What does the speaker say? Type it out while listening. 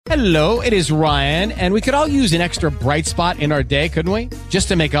Hello, it is Ryan, and we could all use an extra bright spot in our day, couldn't we? Just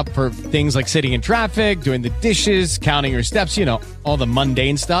to make up for things like sitting in traffic, doing the dishes, counting your steps, you know, all the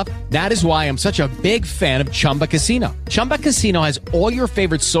mundane stuff. That is why I'm such a big fan of Chumba Casino. Chumba Casino has all your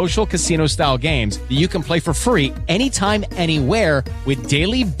favorite social casino-style games that you can play for free anytime, anywhere with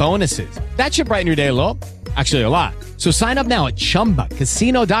daily bonuses. That should brighten your day a little. Actually, a lot. So sign up now at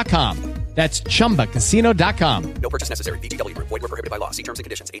ChumbaCasino.com. That's ChumbaCasino.com. No purchase necessary. VGW Group. Void where prohibited by law. See terms and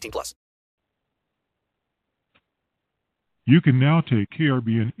conditions. 18+. You can now take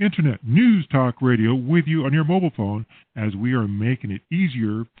KRBN Internet News Talk Radio with you on your mobile phone, as we are making it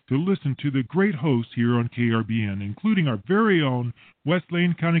easier to listen to the great hosts here on KRBN, including our very own West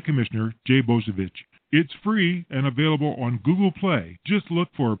Lane County Commissioner, Jay Bozovich. It's free and available on Google Play. Just look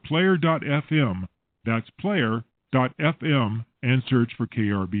for player.fm. That's player.fm and search for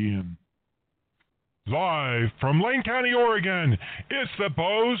KRBN. Live from Lane County, Oregon, it's the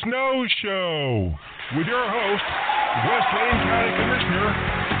Boze Noze Show with your host, West Lane County Commissioner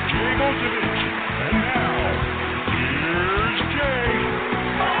Jay Bozovich. And now, here's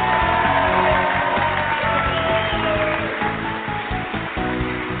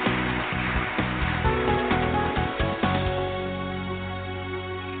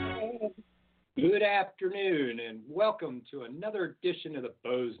Jay. Good afternoon, and welcome to another edition of the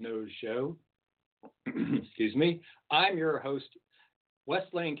Boze Noze Show. Excuse me. I'm your host, West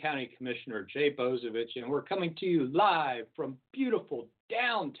Lane County Commissioner Jay Bozovich, and we're coming to you live from beautiful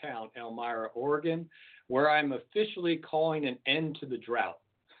downtown Elmira, Oregon, where I'm officially calling an end to the drought.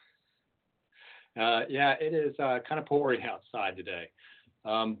 It is kind of pouring outside today.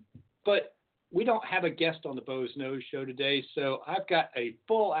 But we don't have a guest on the Boze Noze Show today, so I've got a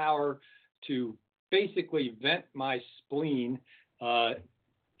full hour to basically vent my spleen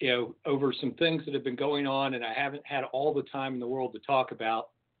over some things that have been going on, and I haven't had all the time in the world to talk about.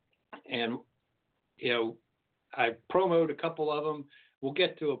 And, I promoted a couple of them. We'll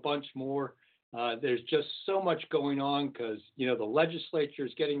get to a bunch more. There's just so much going on because, the legislature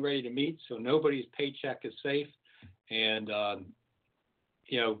is getting ready to meet, so nobody's paycheck is safe. And,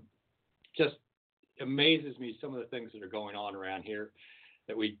 just amazes me some of the things that are going on around here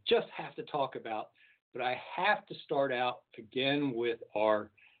that we just have to talk about. But I have to start out again with our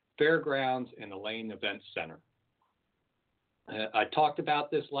fairgrounds and the Lane Event Center. I talked about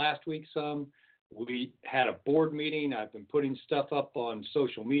this last week some. We had a board meeting. I've been putting stuff up on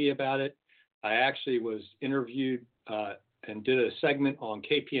social media about it. I actually was interviewed and did a segment on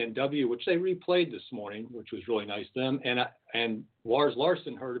KPNW, which they replayed this morning, which was really nice of them. And Lars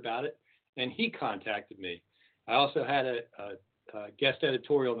Larson heard about it, and he contacted me. I also had a guest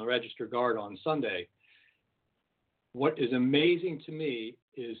editorial in the Register Guard on Sunday. What is amazing to me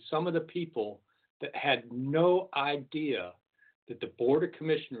is some of the people that had no idea that the Board of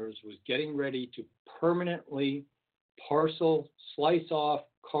Commissioners was getting ready to permanently parcel, slice off,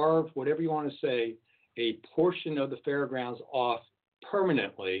 carve, whatever you want to say, a portion of the fairgrounds off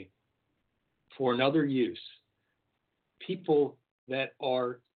permanently for another use. People that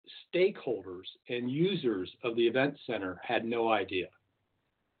are stakeholders and users of the event center had no idea.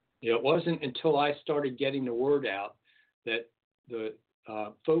 It wasn't until I started getting the word out that the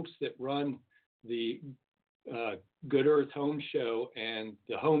folks that run the Good Earth Home Show and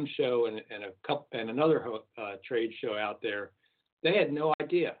the Home Show and another trade show out there, they had no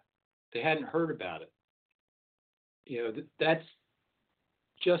idea. They hadn't heard about it. That's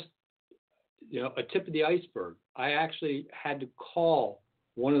just a tip of the iceberg. I actually had to call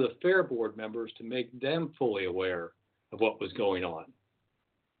one of the fair board members to make them fully aware of what was going on.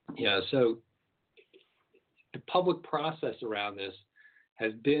 So the public process around this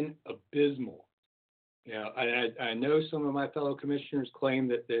has been abysmal. I know some of my fellow commissioners claim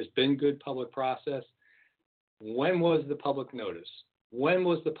that there's been good public process. When was the public notice? When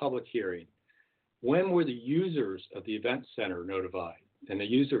was the public hearing? When were the users of the event center notified and the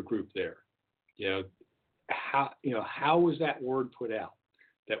user group there? How was that word put out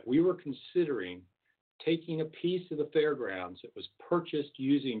that we were considering taking a piece of the fairgrounds that was purchased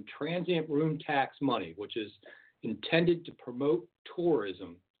using transient room tax money, which is intended to promote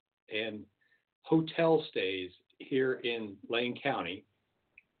tourism and hotel stays here in Lane County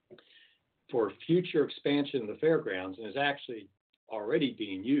for future expansion of the fairgrounds, and is actually already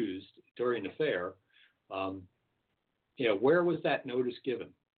being used during the fair. Where was that notice given?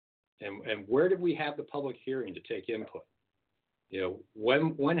 And where did we have the public hearing to take input?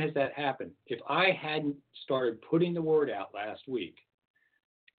 When has that happened? If I hadn't started putting the word out last week,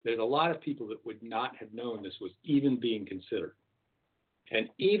 there's a lot of people that would not have known this was even being considered. And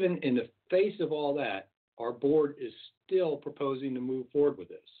even in the face of all that, our board is still proposing to move forward with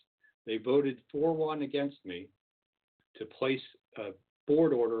this. They voted 4-1 against me to place a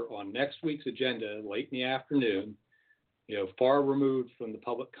board order on next week's agenda late in the afternoon, far removed from the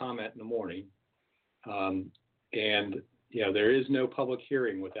public comment in the morning. And there is no public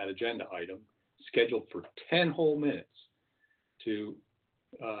hearing with that agenda item scheduled for 10 whole minutes to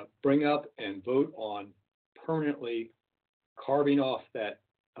bring up and vote on permanently carving off that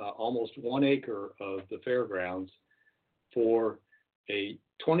almost 1 acre of the fairgrounds for a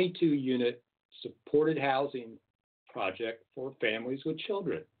 22-unit supported housing project for families with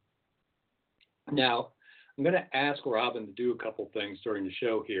children. Now, I'm going to ask Robin to do a couple things during the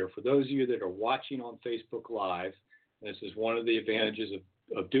show here. For those of you that are watching on Facebook Live, this is one of the advantages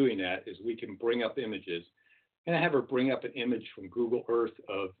of doing that, is we can bring up images. And I have her bring up an image from Google Earth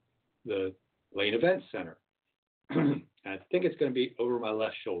of the Lane Event Center. I think it's going to be over my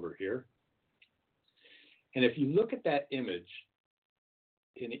left shoulder here. And if you look at that image,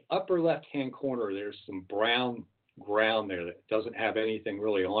 in the upper left-hand corner, there's some brown ground there that doesn't have anything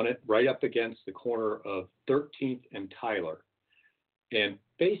really on it, right up against the corner of 13th and Tyler. And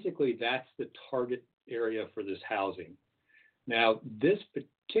basically, that's the target area for this housing. Now, this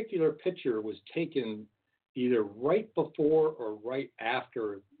particular picture was taken either right before or right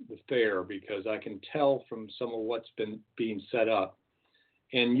after the fair, because I can tell from some of what's been being set up.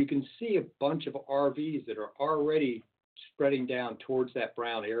 And you can see a bunch of RVs that are already spreading down towards that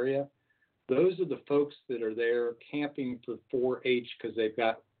brown area. Those are the folks that are there camping for 4-H because they've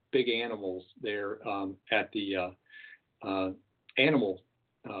got big animals there at the animal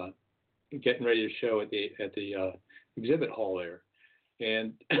getting ready to show at the exhibit hall there.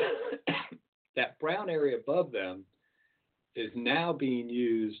 And that brown area above them is now being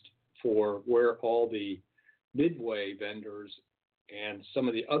used for where all the Midway vendors and some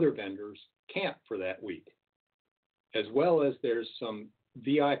of the other vendors camp for that week, as well as there's some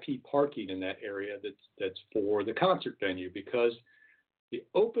VIP parking in that area that's for the concert venue, because the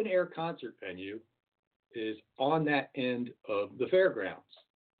open air concert venue is on that end of the fairgrounds.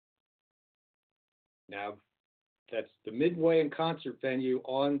 Now, that's the Midway and concert venue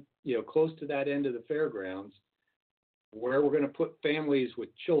on, close to that end of the fairgrounds, where we're going to put families with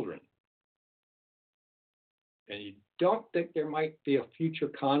children. And you don't think there might be a future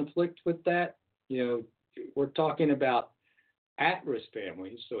conflict with that? We're talking about at-risk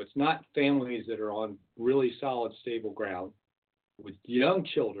families, so it's not families that are on really solid, stable ground with young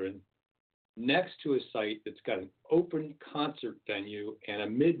children next to a site that's got an open concert venue and a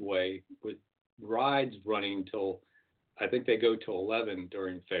Midway with rides running till, I think they go till 11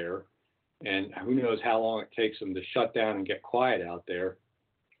 during fair, and who knows how long it takes them to shut down and get quiet out there.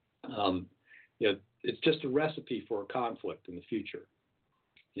 It's just a recipe for a conflict in the future.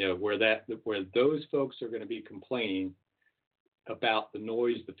 Where those folks are going to be complaining about the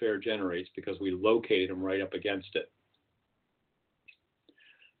noise the fair generates because we located them right up against it.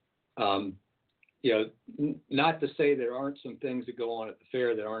 Not to say there aren't some things that go on at the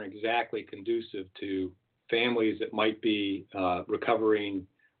fair that aren't exactly conducive to families that might be recovering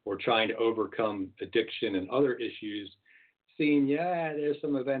or trying to overcome addiction and other issues. Seeing, there's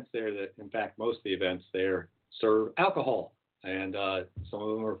some events there that, in fact, most of the events there serve alcohol, and some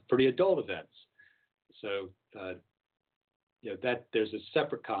of them are pretty adult events. So, that there's a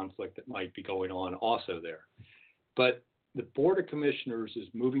separate conflict that might be going on also there. But the Board of Commissioners is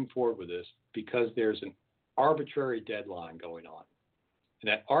moving forward with this because there's an arbitrary deadline going on.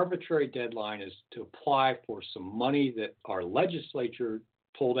 And that arbitrary deadline is to apply for some money that our legislature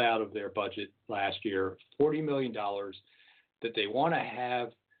pulled out of their budget last year, $40 million, that they want to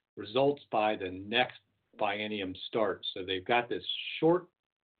have results by the next biennium starts. So they've got this short,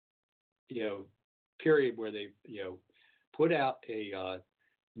 period where they, put out a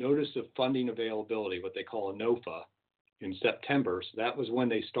notice of funding availability, what they call a NOFA, in September. So that was when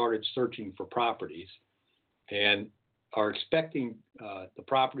they started searching for properties, and are expecting the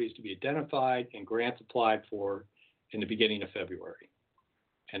properties to be identified and grants applied for in the beginning of February.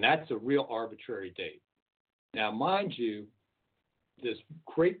 And that's a real arbitrary date. Now, mind you, this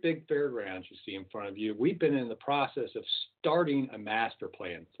great big fairgrounds you see in front of you, we've been in the process of starting a master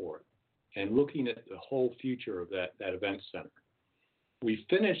plan for it and looking at the whole future of that event center. We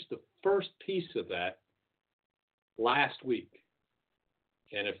finished the first piece of that last week.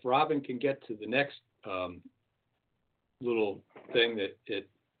 And if Robin can get to the next little thing, that it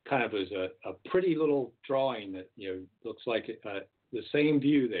kind of is a pretty little drawing that, looks like the same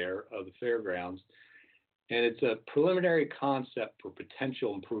view there of the fairgrounds. And it's a preliminary concept for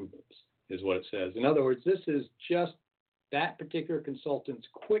potential improvements, is what it says. In other words, this is just that particular consultant's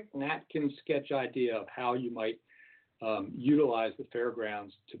quick napkin sketch idea of how you might utilize the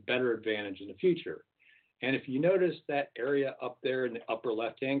fairgrounds to better advantage in the future. And if you notice, that area up there in the upper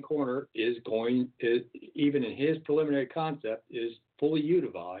left-hand corner even in his preliminary concept, is fully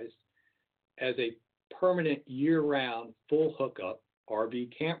utilized as a permanent year-round full hookup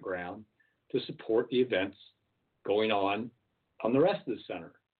RV campground to support the events going on the rest of the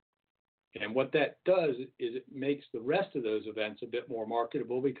center. And what that does is it makes the rest of those events a bit more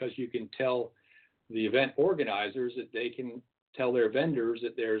marketable, because you can tell the event organizers that they can tell their vendors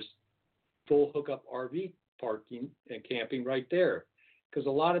that there's full hookup RV parking and camping right there. Because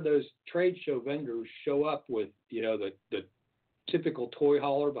a lot of those trade show vendors show up with, the typical toy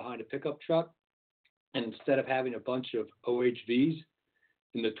hauler behind a pickup truck. And instead of having a bunch of OHVs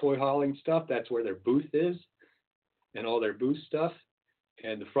in the toy hauling stuff, that's where their booth is and all their booth stuff.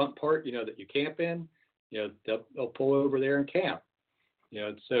 And the front part, that you camp in, they'll pull over there and camp.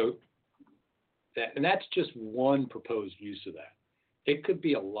 So that's just one proposed use of that. It could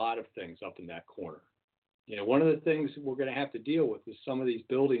be a lot of things up in that corner. One of the things we're going to have to deal with is some of these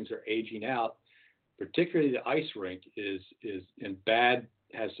buildings are aging out, particularly the ice rink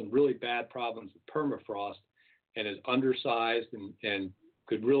has some really bad problems with permafrost and is undersized and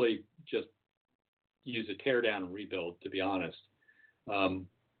could really just use a tear down and rebuild, to be honest.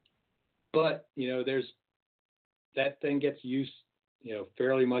 But there's that thing gets used,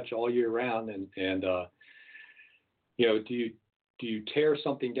 fairly much all year round. And do you tear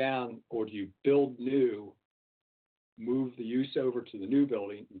something down, or do you build new, move the use over to the new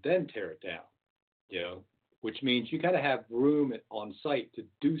building, and then tear it down? Which means you got to have room on site to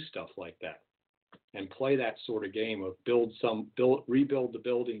do stuff like that and play that sort of game of rebuild the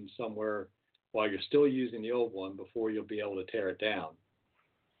building somewhere while you're still using the old one before you'll be able to tear it down.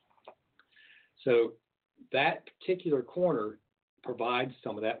 So that particular corner provides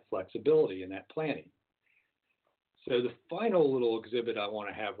some of that flexibility in that planning. So the final little exhibit I want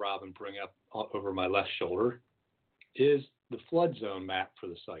to have Robin bring up over my left shoulder is the flood zone map for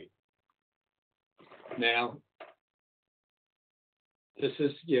the site. Now, this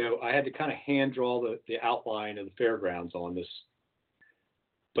is, I had to kind of hand draw the outline of the fairgrounds on this,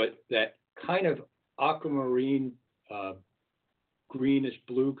 but that kind of aquamarine, greenish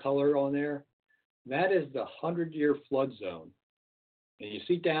blue color on there, that is the 100-year flood zone. And you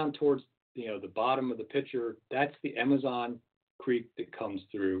see down towards, the bottom of the picture, that's the Amazon Creek that comes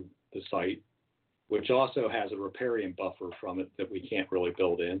through the site, which also has a riparian buffer from it that we can't really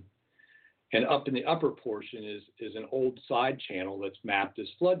build in. And up in the upper portion is an old side channel that's mapped as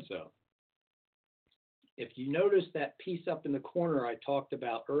flood zone. If you notice that piece up in the corner I talked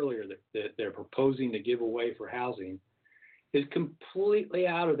about earlier that they're proposing to give away for housing is completely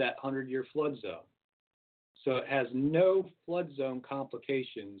out of that 100-year flood zone. So it has no flood zone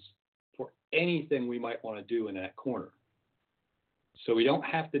complications for anything we might want to do in that corner. So we don't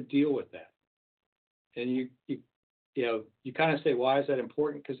have to deal with that. And you kind of say, why is that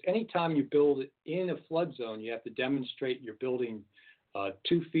important? Because anytime you build in a flood zone, you have to demonstrate you're building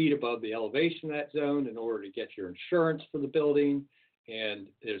 2 feet above the elevation of that zone in order to get your insurance for the building. And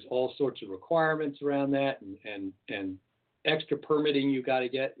there's all sorts of requirements around that and extra permitting you got to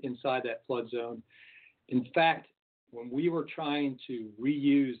get inside that flood zone. In fact, when we were trying to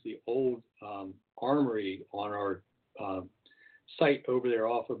reuse the old armory on our site over there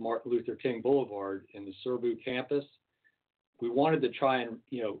off of Martin Luther King Boulevard in the Surbu campus, we wanted to try and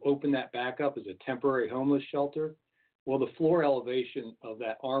open that back up as a temporary homeless shelter. Well, the floor elevation of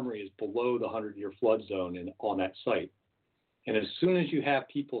that armory is below the 100-year flood zone on that site. And as soon as you have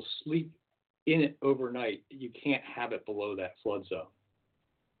people sleep in it overnight, you can't have it below that flood zone.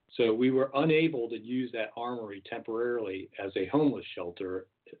 So we were unable to use that armory temporarily as a homeless shelter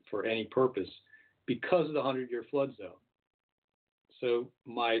for any purpose because of the 100-year flood zone. So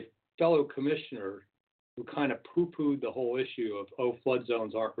my fellow commissioner, who kind of poo-pooed the whole issue of, flood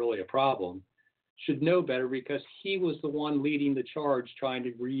zones aren't really a problem, should know better, because he was the one leading the charge trying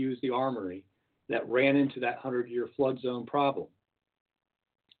to reuse the armory that ran into that 100-year flood zone problem.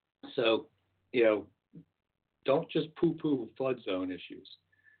 So, don't just poo-poo flood zone issues.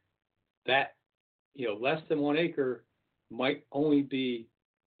 That, less than 1 acre might only be,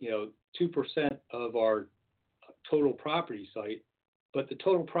 2% of our total property site, but the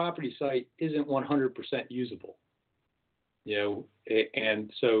total property site isn't 100% usable.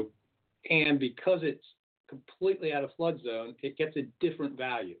 And because it's completely out of flood zone, it gets a different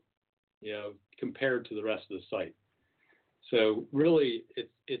value, compared to the rest of the site. So really,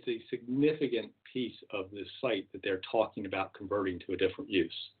 it's a significant piece of this site that they're talking about converting to a different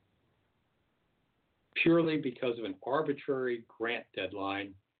use. purely because of an arbitrary grant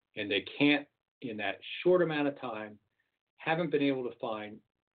deadline, and they can't, in that short amount of time, haven't been able to find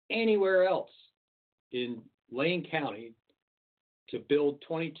anywhere else in Lane County to build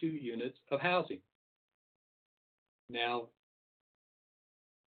 22 units of housing. Now,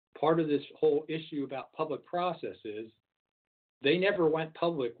 part of this whole issue about public process is they never went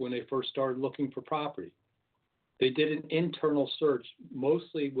public when they first started looking for property. They did an internal search,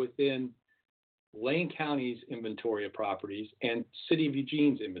 mostly within Lane County's inventory of properties and City of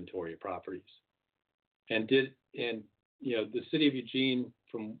Eugene's inventory of properties. And the City of Eugene,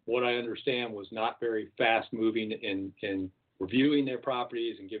 from what I understand, was not very fast moving in reviewing their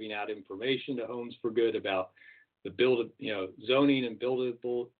properties and giving out information to Homes for Good about the zoning and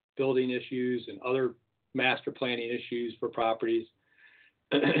building issues and other master planning issues for properties.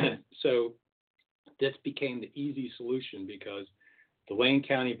 So this became the easy solution because the Lane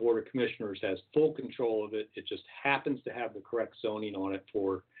County Board of Commissioners has full control of it. It just happens to have the correct zoning on it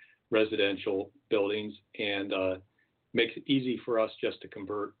for residential buildings, and makes it easy for us just to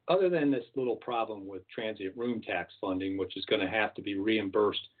convert, other than this little problem with transient room tax funding, which is going to have to be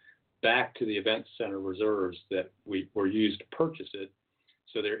reimbursed back to the event center reserves that were used to purchase it.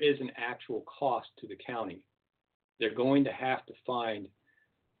 So there is an actual cost to the county. They're going to have to find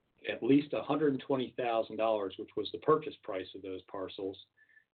at least $120,000, which was the purchase price of those parcels.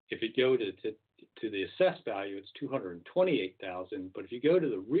 If you go to the assessed value, it's $228,000. But if you go to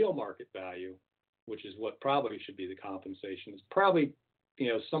the real market value, which is what probably should be the compensation, it's probably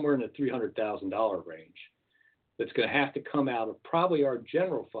somewhere in the $300,000 range. That's going to have to come out of probably our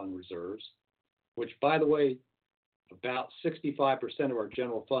general fund reserves, which, by the way, about 65% of our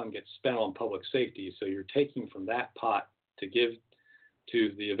general fund gets spent on public safety. So you're taking from that pot to give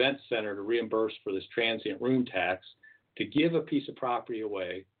to the event center to reimburse for this transient room tax, to give a piece of property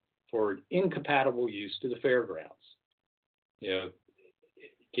away for an incompatible use to the fairgrounds.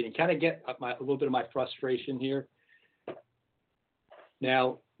 Can you kind of get a little bit of my frustration here?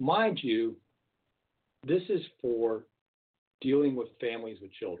 Now, mind you, this is for dealing with families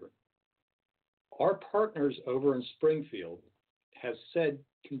with children. Our partners over in Springfield have said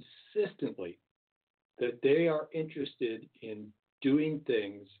consistently that they are interested in doing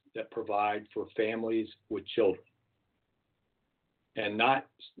things that provide for families with children, and not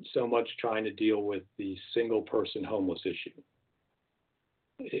so much trying to deal with the single person homeless issue.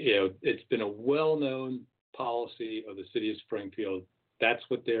 It's been a well-known policy of the city of Springfield. That's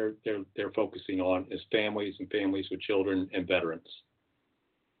what they're focusing on, is families and families with children and veterans.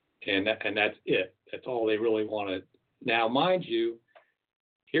 And that's it. That's all they really want to. Now, mind you,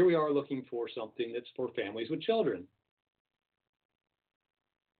 here we are looking for something that's for families with children.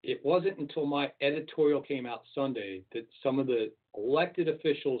 It wasn't until my editorial came out Sunday that some of the elected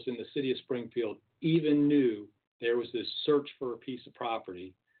officials in the city of Springfield even knew there was this search for a piece of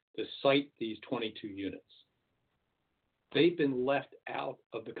property to site these 22 units. They've been left out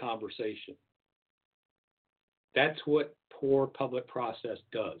of the conversation. That's what poor public process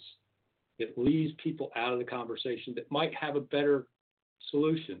does. It leaves people out of the conversation that might have a better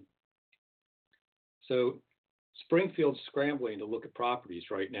solution. So Springfield's scrambling to look at properties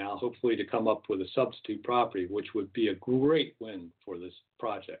right now, hopefully to come up with a substitute property, which would be a great win for this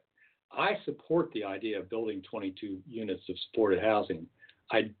project. I support the idea of building 22 units of supported housing.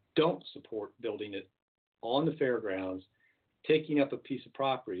 I don't support building it on the fairgrounds, taking up a piece of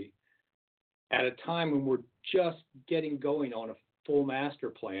property at a time when we're just getting going on a full master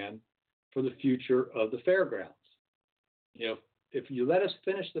plan for the future of the fairgrounds. If you let us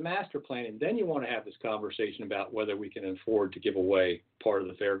finish the master plan and then you want to have this conversation about whether we can afford to give away part of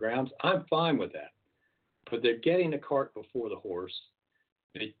the fairgrounds, I'm fine with that. But they're getting the cart before the horse.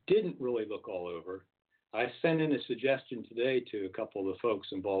 They didn't really look all over. I sent in a suggestion today to a couple of the folks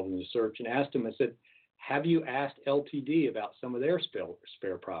involved in the search and asked them, I said, have you asked LTD about some of their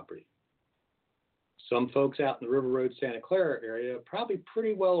spare property? Some folks out in the River Road, Santa Clara area are probably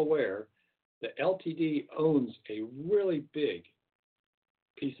pretty well aware that LTD owns a really big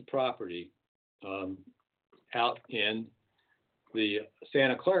piece of property out in the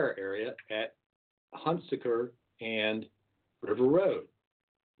Santa Clara area at Hunsaker and River Road,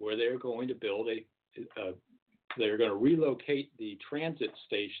 where they're going to build they're going to relocate the transit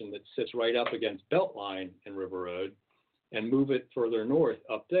station that sits right up against Beltline and River Road and move it further north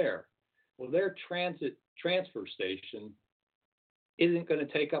up there. Well, their transit transfer station isn't going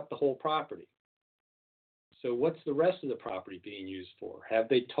to take up the whole property. So what's the rest of the property being used for? Have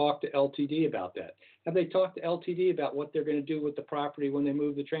they talked to LTD about that? Have they talked to LTD about what they're going to do with the property when they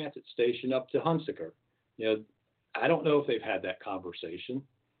move the transit station up to Hunsaker? I don't know if they've had that conversation.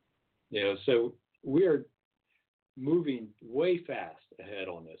 So we are moving way fast ahead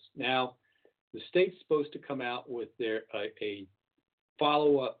on this. Now, the state's supposed to come out with their a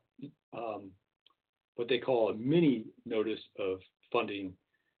follow-up, what they call a mini notice of funding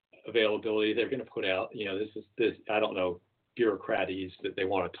availability. They're going to put out, this I don't know, bureaucraties that they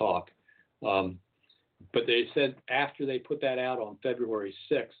want to talk. But they said after they put that out on February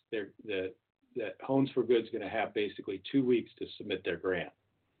 6th, that Homes for Good is going to have basically 2 weeks to submit their grant.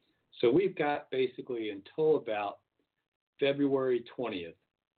 So we've got basically until about February 20th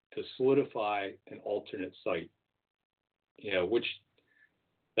to solidify an alternate site, which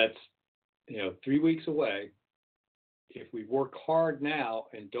that's, 3 weeks away. If we work hard now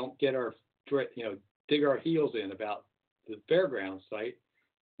and don't get dig our heels in about the fairgrounds site,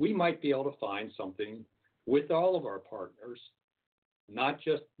 we might be able to find something with all of our partners, not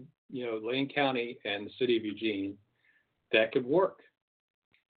just, Lane County and the city of Eugene, that could work,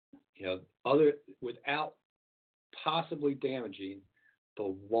 without possibly damaging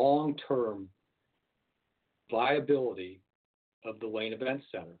the long-term viability of the Lane Event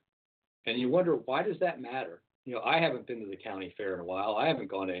Center. And you wonder, why does that matter? I haven't been to the county fair in a while. I haven't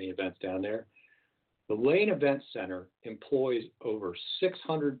gone to any events down there. The Lane Event Center employs over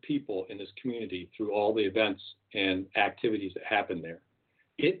 600 people in this community through all the events and activities that happen there.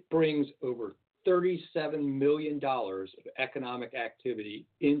 It brings over $37 million of economic activity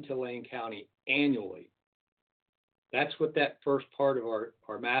into Lane County annually. That's what that first part of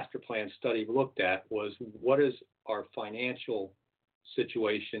our master plan study looked at, was what is our financial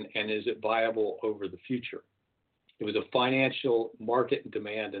situation and is it viable over the future? It was a financial market and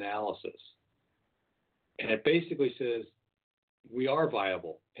demand analysis. And it basically says we are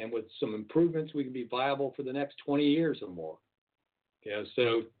viable, and with some improvements, we can be viable for the next 20 years or more.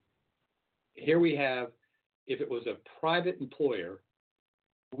 So here we have, if it was a private employer,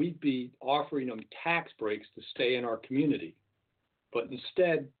 we'd be offering them tax breaks to stay in our community. But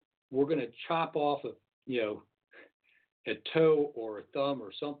instead, we're going to chop off a toe or a thumb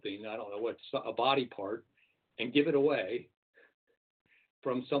or something, I don't know what, a body part, and give it away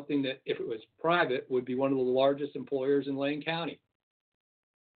from something that, if it was private, would be one of the largest employers in Lane County.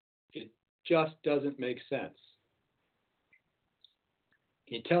 It just doesn't make sense.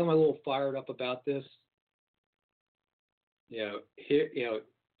 Can you tell I'm a little fired up about this?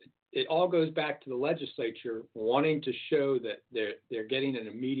 It all goes back to the legislature wanting to show that they're getting an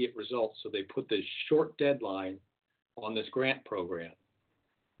immediate result, so they put this short deadline on this grant program,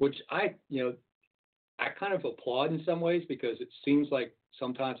 which I kind of applaud in some ways, because it seems like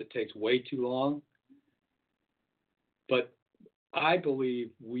sometimes it takes way too long. But I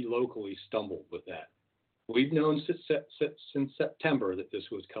believe we locally stumbled with that. We've known since September that this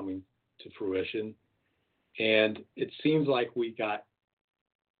was coming to fruition, and it seems like we got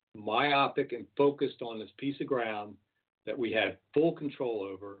myopic and focused on this piece of ground that we had full control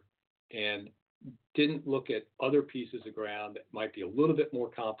over, and didn't look at other pieces of ground that might be a little bit more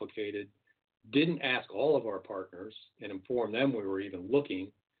complicated, didn't ask all of our partners and inform them we were even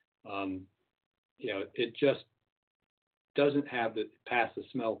looking. It just doesn't have pass the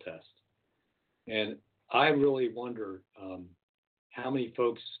smell test. And I really wonder how many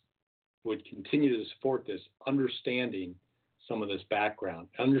folks would continue to support this, understanding some of this background,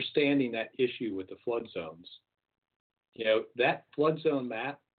 understanding that issue with the flood zones. That flood zone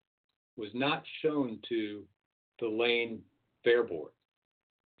map was not shown to the Lane Fair Board.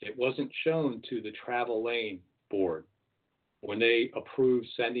 It wasn't shown to the Travel Lane Board when they approved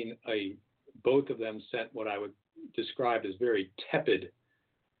sending both of them sent what I would describe as very tepid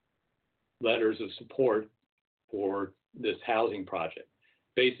letters of support for this housing project.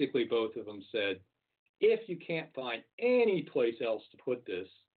 Basically, both of them said, if you can't find any place else to put this,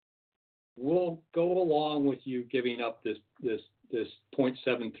 we'll go along with you giving up this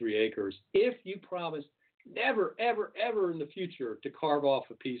 0.73 acres if you promise never, ever, ever in the future to carve off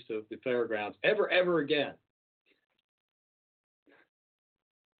a piece of the fairgrounds ever again.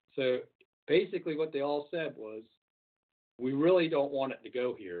 So basically what they all said was, we really don't want it to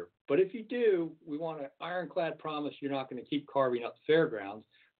go here, but if you do, we want an ironclad promise you're not going to keep carving up the fairgrounds.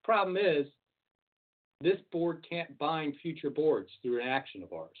 Problem is, this board can't bind future boards through an action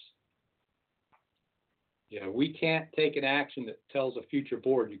of ours. We can't take an action that tells a future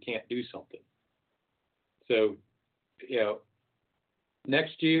board you can't do something. So,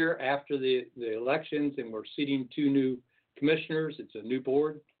 next year after the elections and we're seating 2 new commissioners, it's a new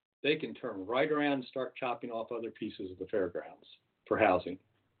board, they can turn right around and start chopping off other pieces of the fairgrounds for housing.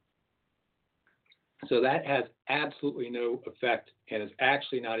 So that has absolutely no effect and is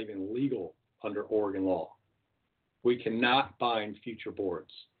actually not even legal under Oregon law. We cannot bind future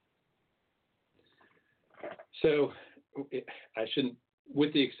boards. So I shouldn't,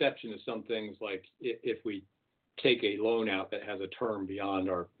 with the exception of some things like if we take a loan out that has a term beyond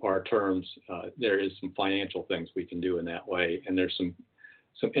our terms, there is some financial things we can do in that way. And there's some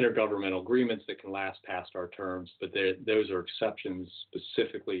intergovernmental agreements that can last past our terms, but those are exceptions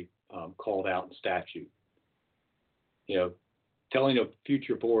specifically called out in statute. Telling a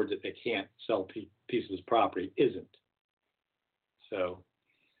future board that they can't sell pieces of property isn't. So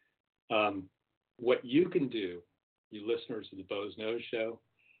what you can do, you listeners of the Bo's Nose Show,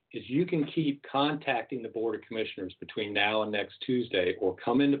 is you can keep contacting the Board of Commissioners between now and next Tuesday, or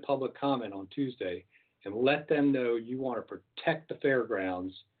come into public comment on Tuesday and let them know you want to protect the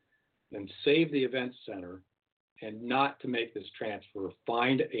fairgrounds and save the event center and not to make this transfer.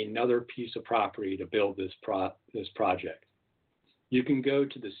 Find another piece of property to build this project. You can go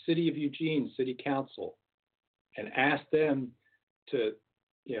to the City of Eugene City Council and ask them to,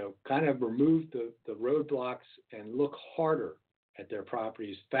 kind of remove the roadblocks and look harder at their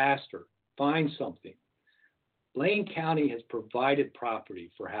properties faster. Find something. Lane County has provided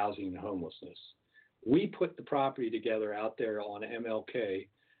property for housing and homelessness. We put the property together out there on MLK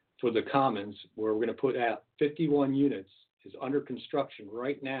for the Commons, where we're going to put out 51 units, is under construction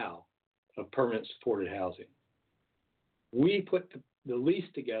right now, of permanent supported housing. We put the lease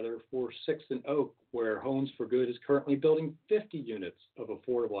together for 6th and Oak, where Homes for Good is currently building 50 units of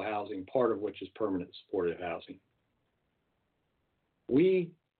affordable housing, part of which is permanent supported housing.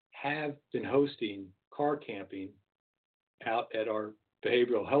 We have been hosting car camping out at our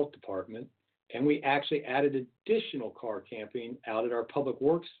behavioral health department, and we actually added additional car camping out at our public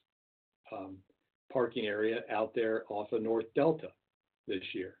works parking area out there off of North Delta this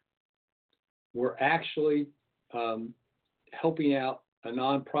year. We're actually helping out a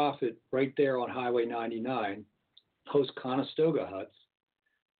nonprofit right there on Highway 99, host Conestoga huts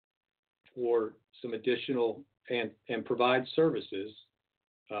for some additional and provide services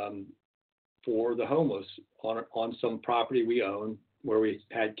for the homeless on some property we own where we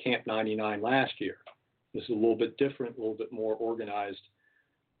had Camp 99 last year. This is a little bit different, a little bit more organized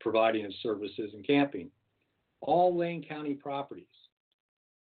providing of services and camping. All Lane County properties.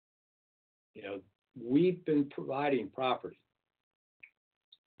 We've been providing property.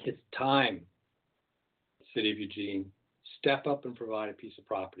 It's time, City of Eugene, step up and provide a piece of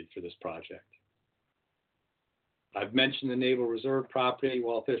property for this project. I've mentioned the Naval Reserve property.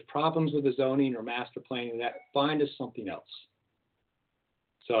 Well, if there's problems with the zoning or master planning, that, find us something else.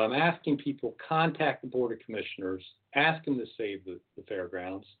 So I'm asking people, contact the Board of Commissioners, ask them to save the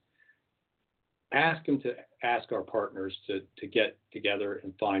fairgrounds, ask them to ask our partners to get together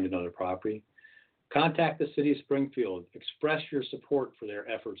and find another property. Contact the City of Springfield, express your support for their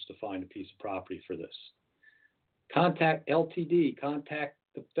efforts to find a piece of property for this. Contact LTD, contact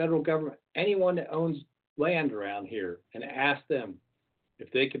the federal government, anyone that owns land around here, and ask them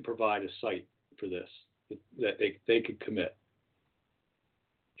if they could provide a site for this, that they could commit.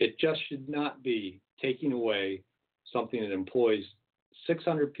 It just should not be taking away something that employs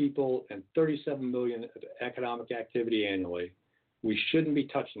 600 people and 37 million of economic activity annually. We shouldn't be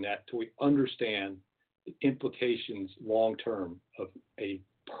touching that till we understand the implications long-term of a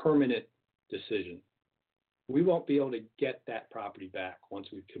permanent decision. We won't be able to get that property back once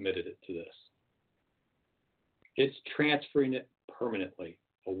we've committed it to this. It's transferring it permanently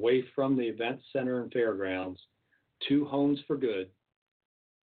away from the event center and fairgrounds to Homes for Good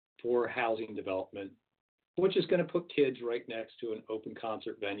for housing development, which is going to put kids right next to an open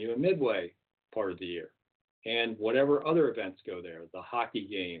concert venue in Midway part of the year. And whatever other events go there, the hockey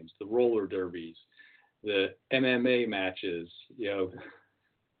games, the roller derbies, the MMA matches,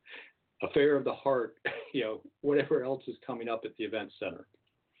 Affair of the Heart, whatever else is coming up at the event center.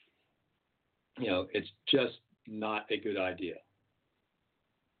 It's just not a good idea.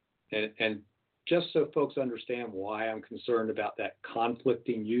 And just so folks understand why I'm concerned about that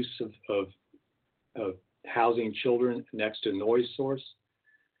conflicting use of housing children next to noise source,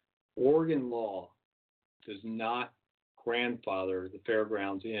 Oregon law does not grandfather the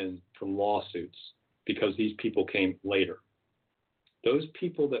fairgrounds in from lawsuits because these people came later. Those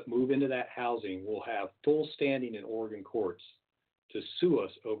people that move into that housing will have full standing in Oregon courts to sue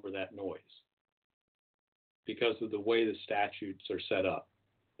us over that noise because of the way the statutes are set up.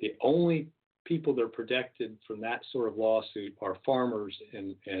 The only people that are protected from that sort of lawsuit are farmers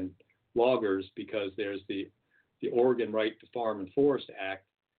and loggers, because there's the Oregon Right to Farm and Forest Act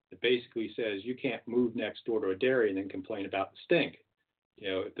that basically says you can't move next door to a dairy and then complain about the stink,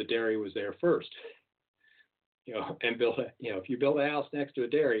 if the dairy was there first. And if you build a house next to a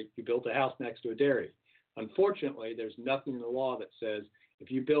dairy, you built a house next to a dairy. Unfortunately, there's nothing in the law that says if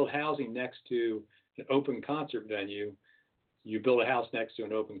you build housing next to an open concert venue, you build a house next to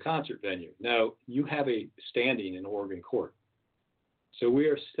an open concert venue. No, you have a standing in Oregon court. So we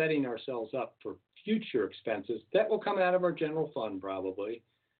are setting ourselves up for future expenses that will come out of our general fund probably,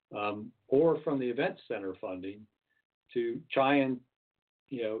 or from the event center funding to try and,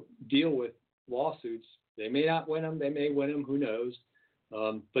 deal with lawsuits. They may not win them. They may win them. Who knows?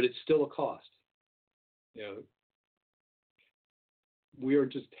 But it's still a cost. We are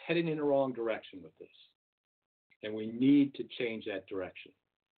just heading in the wrong direction with this, and we need to change that direction.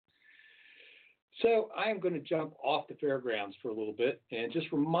 So I am going to jump off the fairgrounds for a little bit and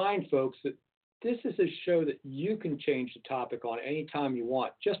just remind folks that this is a show that you can change the topic on anytime you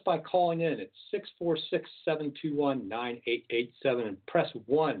want just by calling in at 646-721-9887 and press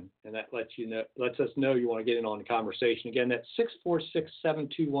 1, and that lets us know you want to get in on the conversation. Again, that's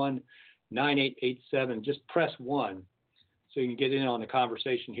 646-721-9887. Just press 1 so you can get in on the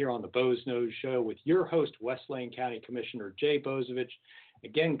conversation here on the Boze Noze Show with your host, West Lane County Commissioner Jay Bozovich.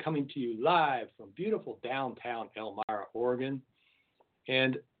 Again, coming to you live from beautiful downtown Elmira, Oregon.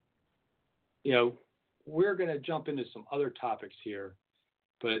 And, we're going to jump into some other topics here,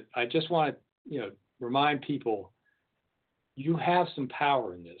 but I just want to, remind people you have some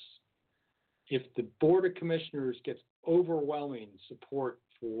power in this. If the Board of Commissioners gets overwhelming support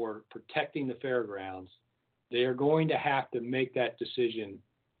for protecting the fairgrounds, they are going to have to make that decision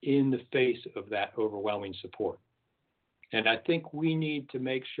in the face of that overwhelming support. And I think we need to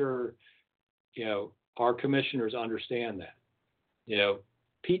make sure, our commissioners understand that.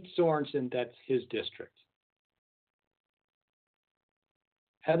 Pete Sorensen, that's his district.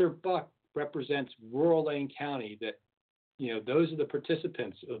 Heather Buck represents rural Lane County that, those are the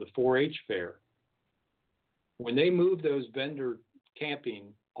participants of the 4-H fair. When they move those vendor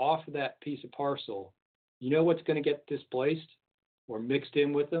camping off of that piece of parcel, you know what's going to get displaced or mixed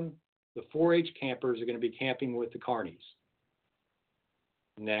in with them? The 4-H campers are going to be camping with the carnies.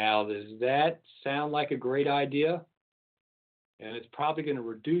 Now, does that sound like a great idea? And it's probably going to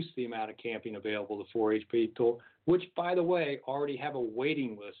reduce the amount of camping available to 4-H people, which, by the way, already have a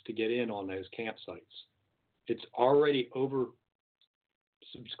waiting list to get in on those campsites. It's already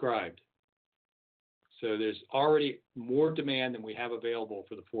oversubscribed. So there's already more demand than we have available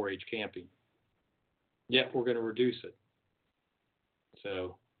for the 4-H camping. Yet we're going to reduce it.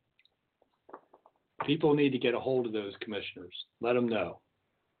 So people need to get a hold of those commissioners. Let them know.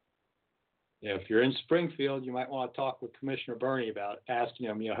 If you're in Springfield, you might want to talk with Commissioner Burney about asking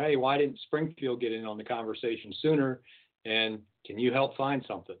him, hey, why didn't Springfield get in on the conversation sooner? And can you help find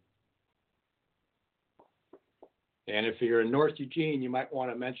something? And if you're in North Eugene, you might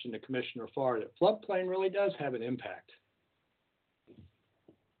want to mention to Commissioner Farr that floodplain really does have an impact.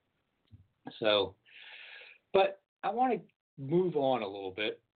 So, but I want to move on a little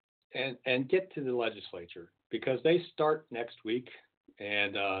bit and get to the legislature because they start next week.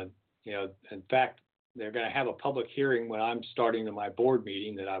 And, in fact, they're going to have a public hearing when I'm starting my board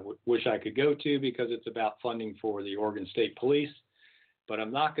meeting that I wish I could go to because it's about funding for the Oregon State Police. But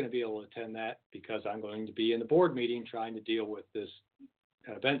I'm not going to be able to attend that because I'm going to be in the board meeting trying to deal with this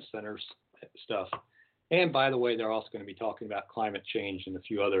event center stuff. And by the way, they're also going to be talking about climate change and a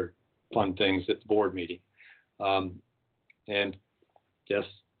few other fun things at the board meeting. And yes,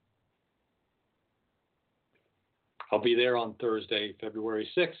 I'll be there on Thursday, February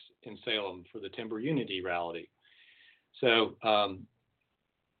 6th in Salem for the Timber Unity Rally. So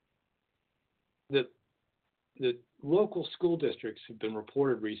the local school districts have been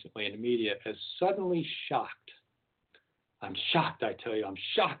reported recently in the media as suddenly shocked. I'm shocked, I tell you. I'm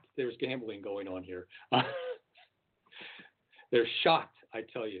shocked there's gambling going on here. They're shocked, I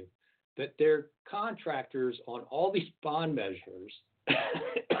tell you, that their contractors on all these bond measures,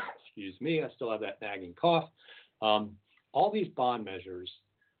 excuse me, I still have that nagging cough, all these bond measures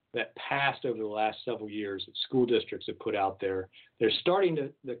that passed over the last several years that school districts have put out there, they're starting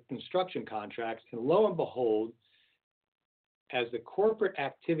the construction contracts, and lo and behold, as the corporate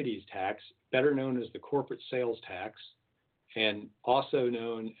activities tax, better known as the corporate sales tax, and also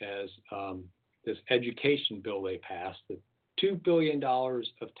known as this education bill they passed, the $2 billion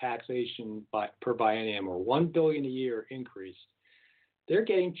of taxation per biennium, or $1 billion a year increase, they're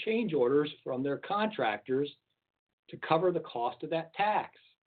getting change orders from their contractors to cover the cost of that tax.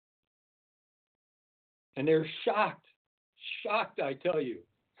 And they're shocked, I tell you.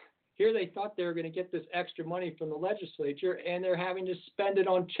 Here they thought they were going to get this extra money from the legislature, and they're having to spend it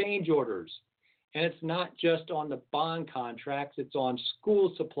on change orders. And it's not just on the bond contracts, it's on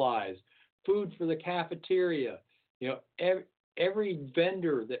school supplies, food for the cafeteria. Every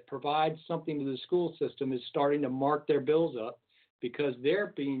vendor that provides something to the school system is starting to mark their bills up because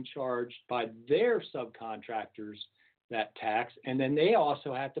they're being charged by their subcontractors that tax, and then they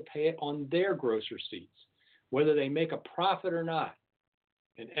also have to pay it on their gross receipts, whether they make a profit or not.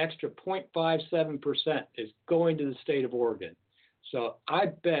 An extra 0.57% is going to the state of Oregon. So I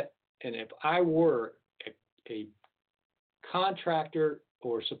bet, and if I were a contractor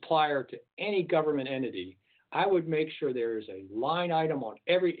or supplier to any government entity, I would make sure there is a line item on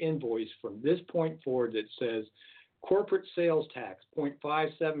every invoice from this point forward that says corporate sales tax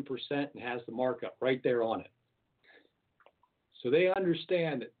 0.57% and has the markup right there on it. So they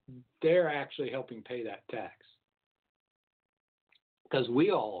understand that they're actually helping pay that tax. Because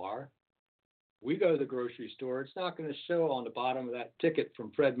we all are. We go to the grocery store, it's not going to show on the bottom of that ticket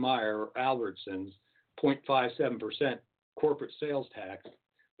from Fred Meyer or Albertsons 0.57% corporate sales tax.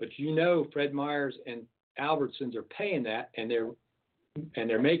 But you know Fred Meyer's and Albertsons are paying that, and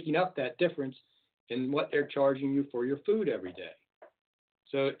they're making up that difference in what they're charging you for your food every day.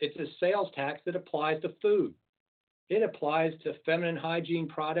 So it's a sales tax that applies to food. It applies to feminine hygiene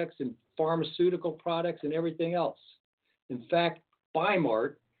products and pharmaceutical products and everything else. In fact,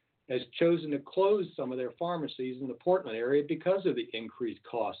 Bi-Mart has chosen to close some of their pharmacies in the Portland area because of the increased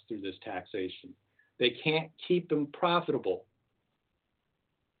costs through this taxation. They can't keep them profitable.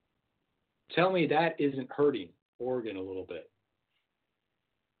 Tell me that isn't hurting Oregon a little bit.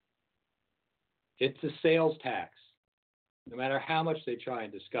 It's a sales tax. No matter how much they try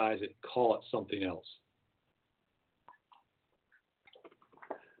and disguise it, call it something else.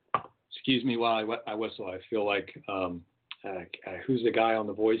 Excuse me while I whistle. I feel like, who's the guy on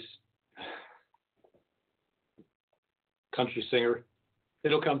The Voice? Country singer.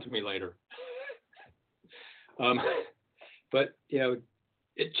 It'll come to me later. But, you know,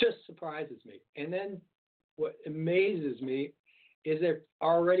 it just surprises me. And then what amazes me is they're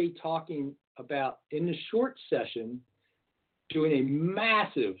already talking about, in the short session, doing a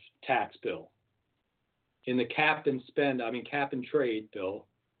massive tax bill in the cap and trade bill,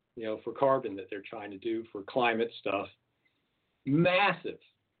 you know, for carbon that they're trying to do for climate stuff. Massive,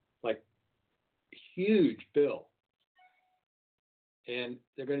 like huge bill. And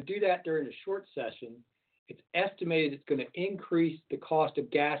they're going to do that during a short session. It's estimated it's going to increase the cost of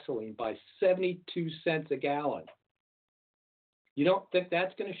gasoline by 72 cents a gallon. You don't think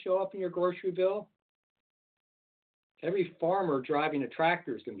that's going to show up in your grocery bill? Every farmer driving a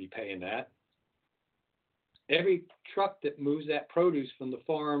tractor is going to be paying that. Every truck that moves that produce from the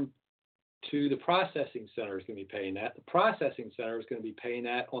farm to the processing center is going to be paying that. The processing center is going to be paying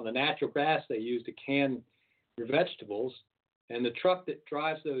that on the natural gas they use to can your vegetables. And the truck that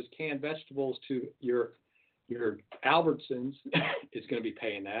drives those canned vegetables to your Albertsons is going to be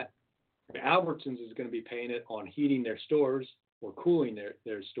paying that. Albertsons is going to be paying it on heating their stores or cooling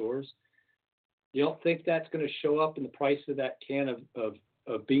their stores. You don't think that's going to show up in the price of that can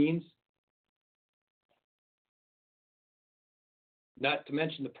of beans? Not to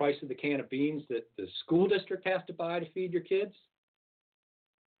mention the price of the can of beans that the school district has to buy to feed your kids.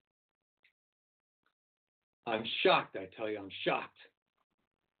 I'm shocked, I tell you, I'm shocked.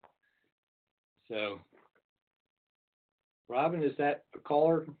 So, Robin, is that a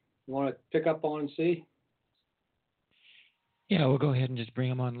caller you want to pick up on and see? Yeah, we'll go ahead and just bring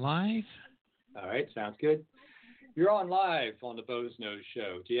them on live. All right, sounds good. You're on live on the Bo's Nose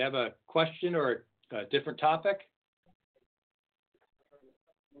Show. Do you have a question or a different topic?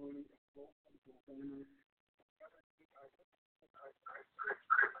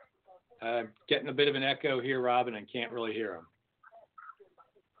 Getting a bit of an echo here, Robin, and can't really hear him.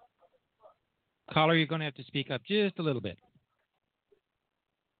 Caller, you're going to have to speak up just a little bit.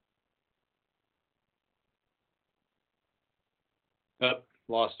 Oh,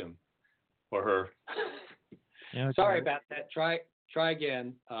 lost him or her. Yeah, Sorry about that. Try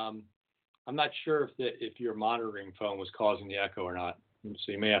again. I'm not sure if your monitoring phone was causing the echo or not.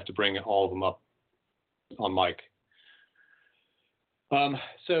 So you may have to bring all of them up on mic.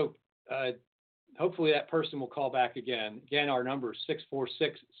 Hopefully that person will call back again. Again, our number is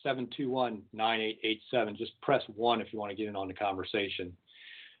 646-721-9887. Just press 1 if you want to get in on the conversation.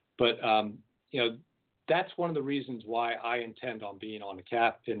 But, that's one of the reasons why I intend on being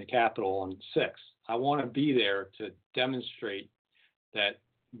in the Capitol on 6. I want to be there to demonstrate that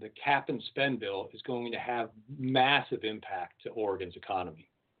the cap and spend bill is going to have massive impact to Oregon's economy.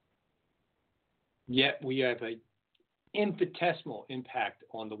 Yet we have an infinitesimal impact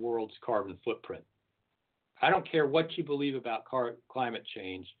on the world's carbon footprint. I don't care what you believe about climate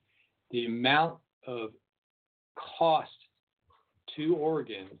change, the amount of cost to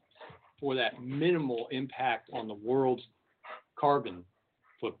Oregon for that minimal impact on the world's carbon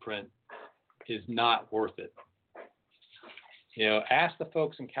footprint is not worth it. Ask the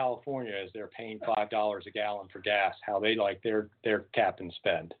folks in California as they're paying $5 a gallon for gas, how they like their cap and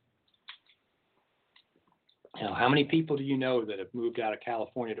spend. How many people do you know that have moved out of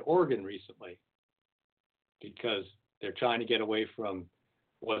California to Oregon recently because they're trying to get away from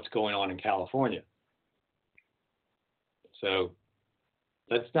what's going on in California? So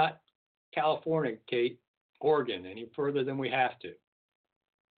let's not Californicate Oregon any further than we have to.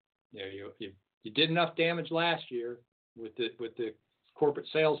 You did enough damage last year with the corporate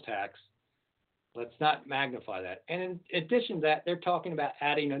sales tax. Let's not magnify that. And in addition to that, they're talking about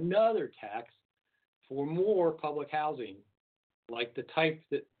adding another tax for more public housing, like the type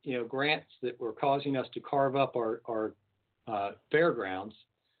that, grants that were causing us to carve up our fairgrounds.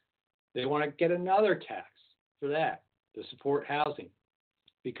 They want to get another tax for that to support housing,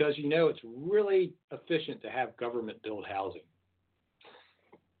 because it's really efficient to have government build housing.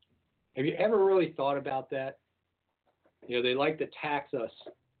 Have you ever really thought about that? They like to tax us,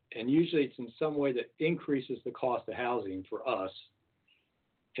 and usually it's in some way that increases the cost of housing for us.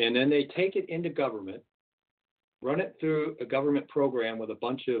 And then they take it into government, run it through a government program with a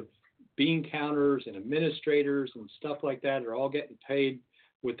bunch of bean counters and administrators and stuff like that. They're all getting paid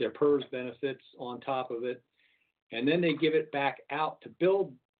with their PERS benefits on top of it. And then they give it back out to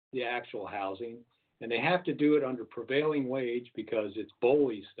build the actual housing. And they have to do it under prevailing wage because it's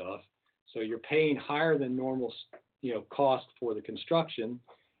BOLI stuff. So you're paying higher than normal, cost for the construction.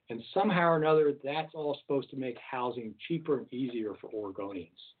 And somehow or another, that's all supposed to make housing cheaper and easier for Oregonians.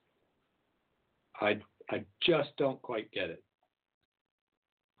 I just don't quite get it.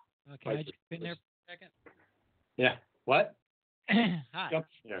 Can I just in there for a second? Yeah. What? Hi. Yep.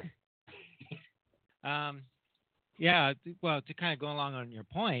 Yeah. Well, to kind of go along on your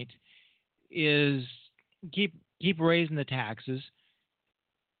point, is keep raising the taxes.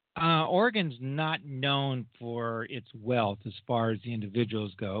 Oregon's not known for its wealth as far as the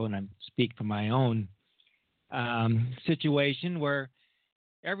individuals go, and I speak from my own situation where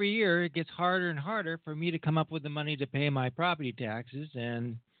every year it gets harder and harder for me to come up with the money to pay my property taxes,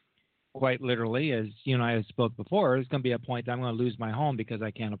 and quite literally, as you and I have spoke before, there's going to be a point that I'm going to lose my home because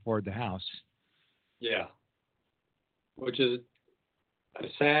I can't afford the house. Yeah, which is a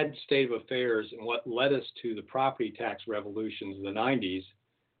sad state of affairs, and what led us to the property tax revolutions of the 90s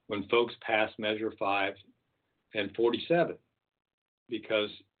when folks passed Measure 5 and 47, because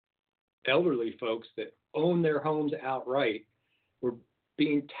elderly folks that own their homes outright were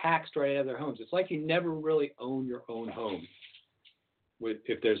being taxed right out of their homes. It's like you never really own your own home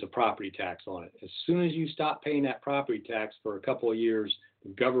if there's a property tax on it. As soon as you stop paying that property tax for a couple of years, the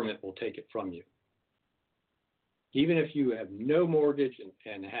government will take it from you. Even if you have no mortgage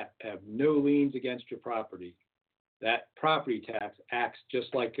and have no liens against your property, that property tax acts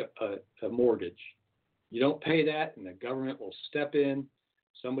just like a mortgage. You don't pay that, and the government will step in.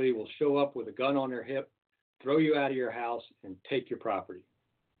 Somebody will show up with a gun on their hip, throw you out of your house, and take your property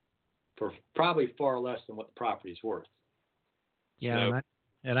for probably far less than what the property is worth. Yeah, so,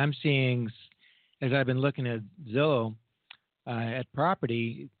 and I'm seeing, as I've been looking at Zillow at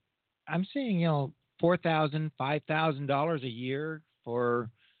property, I'm seeing $4,000, $5,000 a year for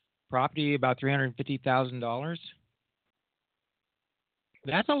property, about $350,000.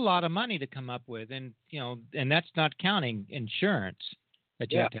 That's a lot of money to come up with, and and that's not counting insurance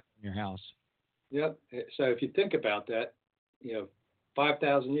that you have to have in your house. Yep. So if you think about that,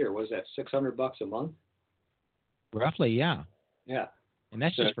 $5,000 a year, what is that? $600 a month? Roughly, yeah. Yeah. And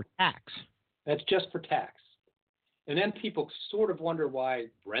that's just for tax. That's just for tax. And then people sort of wonder why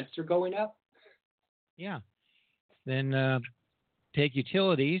rents are going up. Yeah. Then take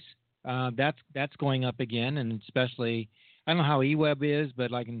utilities. That's going up again, and especially, I don't know how EWEB is,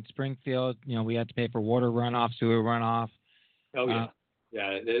 but like in Springfield, we have to pay for water runoff, sewer runoff. Oh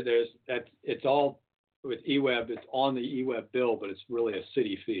yeah, it's all with EWEB. It's on the EWEB bill, but it's really a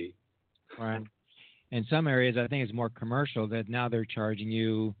city fee. Right. In some areas, I think it's more commercial that now they're charging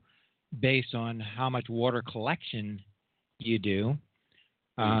you based on how much water collection you do.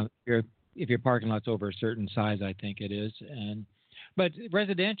 If your parking lot's over a certain size, I think it is, but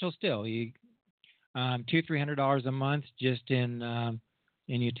residential still, you $200-300 a month just in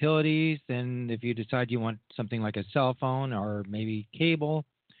utilities. Then if you decide you want something like a cell phone or maybe cable,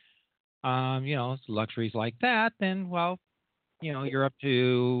 luxuries like that, then you're up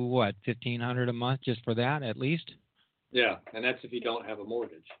to what, $1,500 a month just for that at least. Yeah, and that's if you don't have a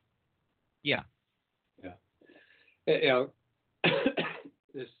mortgage. Yeah. Yeah.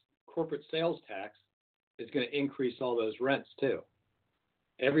 This corporate sales tax is going to increase all those rents too.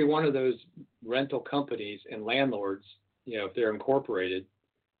 Every one of those rental companies and landlords, if they're incorporated,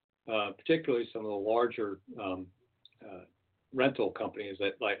 particularly some of the larger rental companies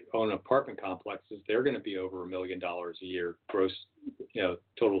that like own apartment complexes, they're going to be over $1 million a year gross,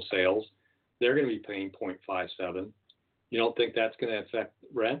 total sales. They're going to be paying 0.57. You don't think that's going to affect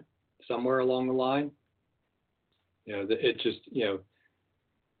rent somewhere along the line?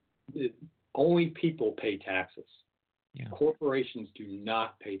 Only people pay taxes. Yeah. Corporations do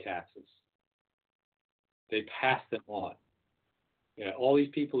not pay taxes. They pass them on. All these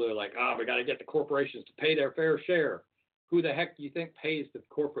people that are like, we got to get the corporations to pay their fair share. Who the heck do you think pays the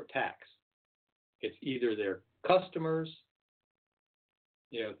corporate tax? It's either their customers,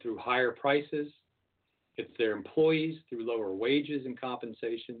 through higher prices. It's their employees through lower wages and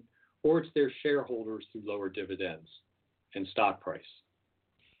compensation, or it's their shareholders through lower dividends and stock price.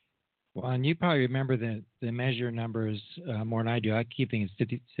 Well, and you probably remember the measure numbers more than I do. I keep thinking it's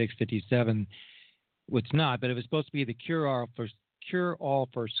 56, 57. Well, it's not, but it was supposed to be the cure-all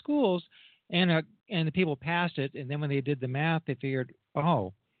for schools, and the people passed it. And then when they did the math, they figured,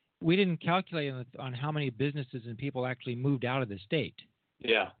 we didn't calculate on how many businesses and people actually moved out of the state.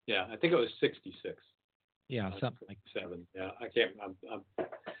 Yeah. I think it was 66. Yeah, something like 7. Yeah, I can't.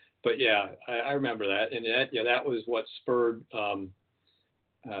 But yeah, I remember that, and that was what spurred.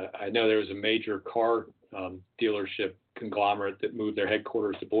 I know there was a major car dealership conglomerate that moved their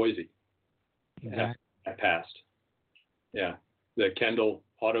headquarters to Boise. Exactly. That passed. Yeah, the Kendall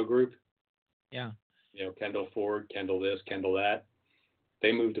Auto Group. Yeah. Kendall Ford, Kendall this, Kendall that.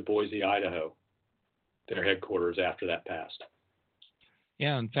 They moved to Boise, Idaho. Their headquarters after that passed.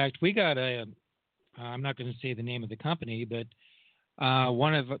 Yeah, in fact, we got I'm not going to say the name of the company, but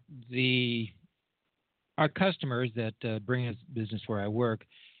one of our customers that bring us business where I work,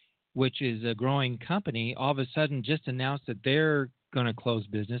 which is a growing company, all of a sudden just announced that they're going to close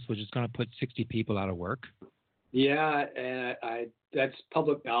business, which is going to put 60 people out of work. Yeah, and that's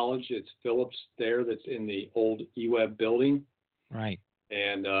public knowledge. It's Phillips there that's in the old eWeb building. Right.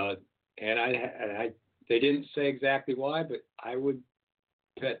 And they didn't say exactly why, but I would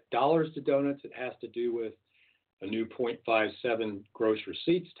bet dollars to donuts it has to do with a new 0.57 gross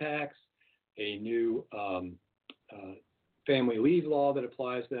receipts tax, a new family leave law that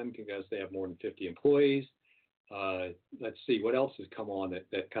applies to them because they have more than 50 employees. Let's see, what else has come on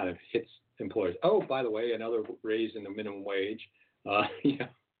that kind of hits employers? Oh, by the way, another raise in the minimum wage.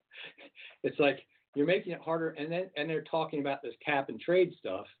 It's like you're making it harder, and they're talking about this cap and trade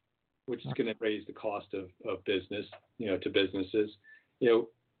stuff, which is going to raise the cost of business, to businesses.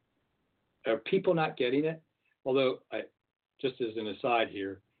 Are people not getting it? Although, just as an aside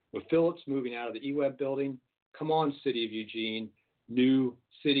here, with Phillips moving out of the eWeb building, come on, City of Eugene, new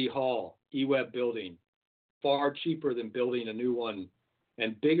City Hall, eWeb building, far cheaper than building a new one,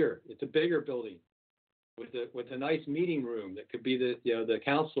 and bigger. It's a bigger building with a nice meeting room that could be the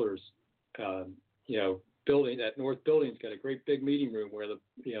counselors, building. That north building's got a great big meeting room where the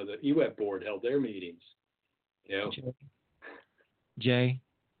eWeb board held their meetings. Jay.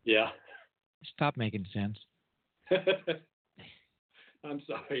 Yeah. Stop making sense. I'm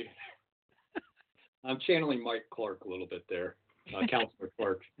sorry. I'm channeling Mike Clark a little bit there, Counselor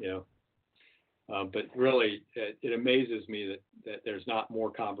Clark. But really, it amazes me that there's not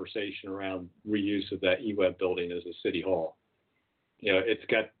more conversation around reuse of that eWeb building as a city hall. It's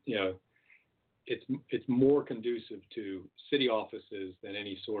got it's more conducive to city offices than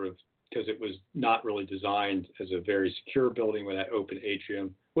any sort of, because it was not really designed as a very secure building with that open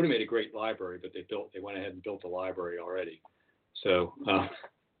atrium. Would have made a great library, but they went ahead and built a library already. So,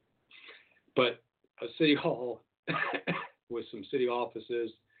 but a city hall with some city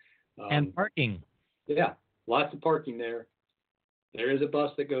offices and parking. Yeah, lots of parking there. There is a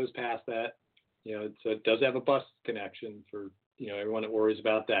bus that goes past that. So it does have a bus connection for everyone that worries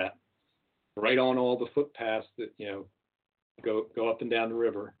about that. Right on all the footpaths that go up and down the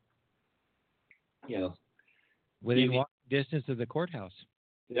river. Within walking distance of the courthouse.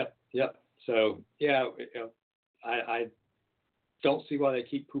 Yep. So yeah, I don't see why they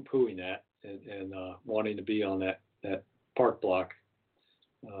keep poo-pooing that and wanting to be on that park block.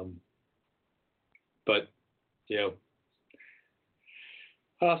 But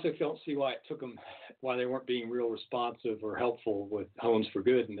I also don't see why it took them, why they weren't being real responsive or helpful with Homes for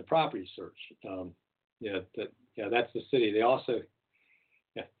Good and the property search. That's the city. They also,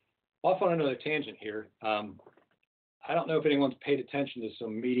 off on another tangent here. I don't know if anyone's paid attention to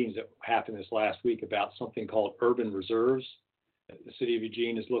some meetings that happened this last week about something called urban reserves that the city of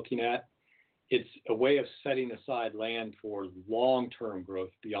Eugene is looking at. It's a way of setting aside land for long-term growth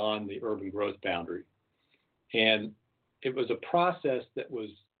beyond the urban growth boundary. And it was a process that was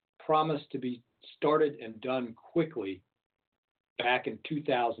promised to be started and done quickly back in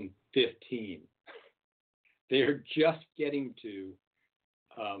 2015. They're just getting to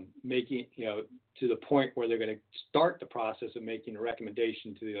making, to the point where they're going to start the process of making a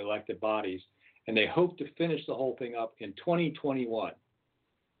recommendation to the elected bodies, and they hope to finish the whole thing up in 2021,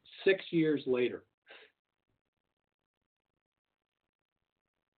 6 years later.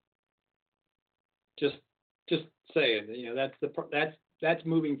 Just saying, that's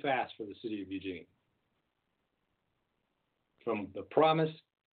moving fast for the city of Eugene. From the promise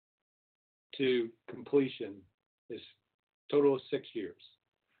to completion is total of 6 years.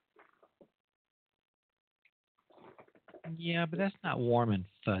 Yeah, but that's not warm and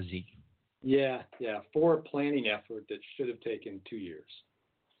fuzzy. Yeah, for a planning effort that should have taken 2 years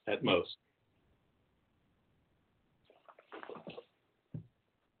at most.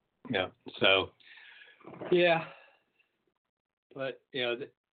 Yeah, so, yeah, but,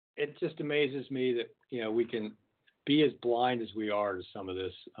 it just amazes me that, we can be as blind as we are to some of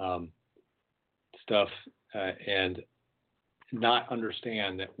this stuff and not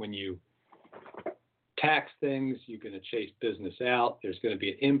understand that when you tax things, you're going to chase business out. There's going to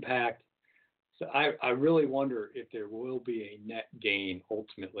be an impact. So I really wonder if there will be a net gain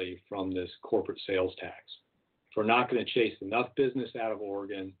ultimately from this corporate sales tax. If we're not going to chase enough business out of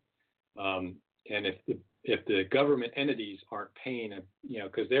Oregon, and if the government entities aren't paying,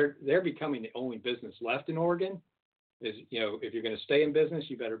 because they're becoming the only business left in Oregon. Is, if you're going to stay in business,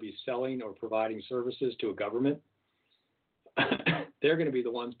 you better be selling or providing services to a government. They're going to be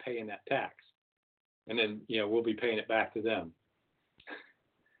the ones paying that tax. And then, we'll be paying it back to them.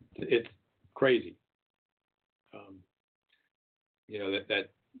 It's crazy.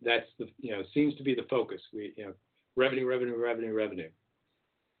 That's the, seems to be the focus. Revenue.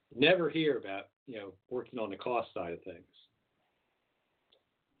 Never hear about, working on the cost side of things.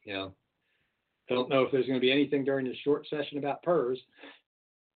 I don't know if there's going to be anything during this short session about PERS.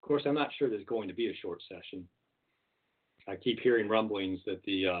 Of course, I'm not sure there's going to be a short session. I keep hearing rumblings that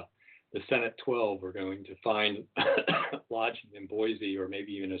the Senate 12 are going to find lodging in Boise or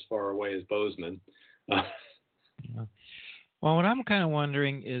maybe even as far away as Bozeman. Yeah. Well, what I'm kind of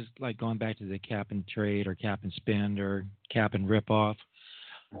wondering is, like, going back to the cap and trade or cap and spend or cap and rip off,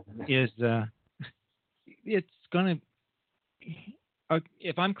 is it's going to,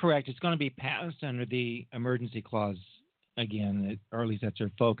 if I'm correct, it's going to be passed under the emergency clause again, or at least that's their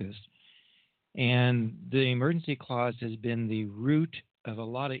focus. And the emergency clause has been the root of a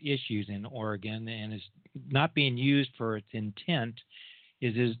lot of issues in Oregon and is not being used for its intent.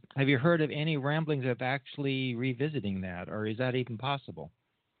 Have you heard of any ramblings of actually revisiting that, or is that even possible?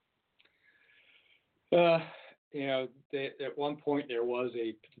 At one point there was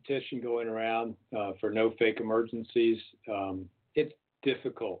a petition going around for no fake emergencies. It's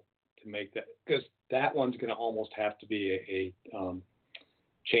difficult to make that, because that one's going to almost have to be a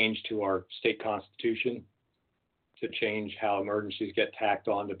change to our state constitution to change how emergencies get tacked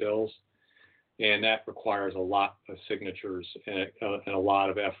onto bills. And that requires a lot of signatures and a lot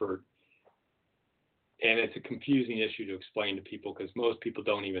of effort. And it's a confusing issue to explain to people because most people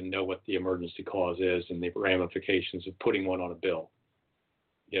don't even know what the emergency clause is and the ramifications of putting one on a bill.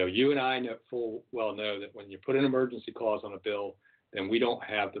 You and I full well know that when you put an emergency clause on a bill, then we don't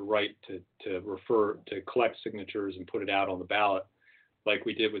have the right to collect signatures and put it out on the ballot like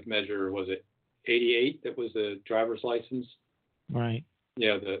we did with Measure, was it 88? That was the driver's license. Right.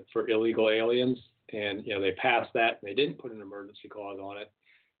 For illegal aliens. And, they passed that and they didn't put an emergency clause on it.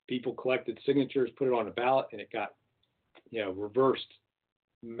 People collected signatures, put it on a ballot, and it got, reversed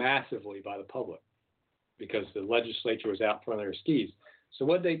massively by the public because the legislature was out in front of their skis. So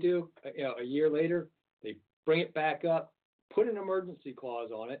what'd they do? A year later, they bring it back up, put an emergency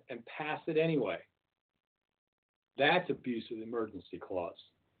clause on it, and pass it anyway. That's abuse of the emergency clause.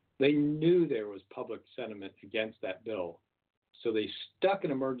 They knew there was public sentiment against that bill. So they stuck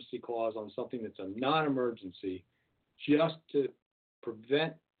an emergency clause on something that's a non-emergency just to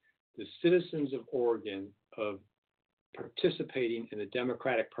prevent the citizens of Oregon of participating in the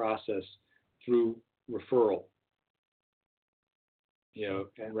democratic process through referral,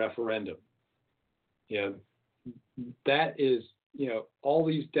 and referendum. That is, all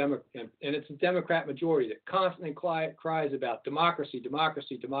these and it's a Democrat majority that constantly cries about democracy.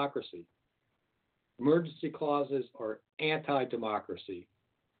 Emergency clauses are anti-democracy,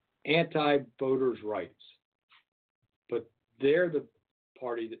 anti-voters' rights. But they're the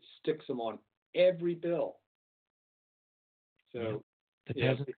party that sticks them on every bill. So the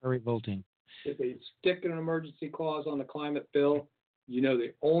peasants are revolting. If they stick an emergency clause on the climate bill,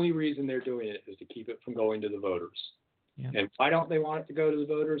 the only reason they're doing it is to keep it from going to the voters. Yeah. And why don't they want it to go to the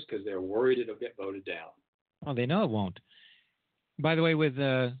voters? Because they're worried it'll get voted down. Oh, they know it won't. By the way, with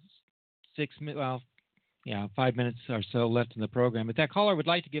 5 minutes or so left in the program. If that caller would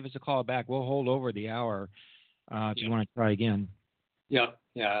like to give us a call back, we'll hold over the hour if you want to try again. Yeah.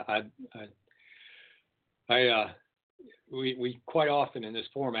 We quite often in this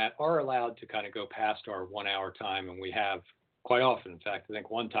format are allowed to kind of go past our 1 hour time, and we have quite often. In fact, I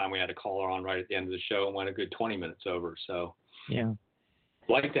think one time we had a caller on right at the end of the show and went a good 20 minutes over. So yeah,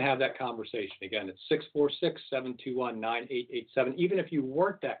 like to have that conversation. Again, it's 646-721-9887. Even if you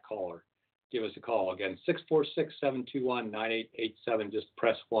weren't that caller, give us a call. Again, 646-721-9887. Just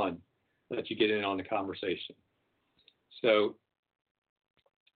press 1. Let you get in on the conversation. So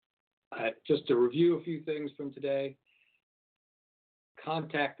just to review a few things from today,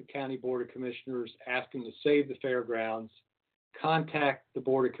 contact the County Board of Commissioners, ask them to save the fairgrounds, contact the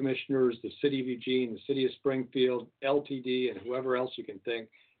Board of Commissioners, the City of Eugene, the City of Springfield, LTD, and whoever else you can think,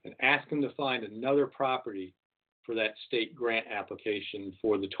 and ask them to find another property for that state grant application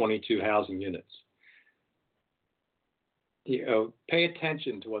for the 22 housing units. Pay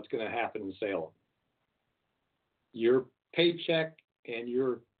attention to what's going to happen in Salem. Your paycheck and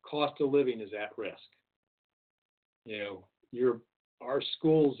your cost of living is at risk. Our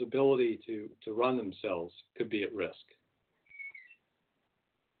school's ability to run themselves could be at risk.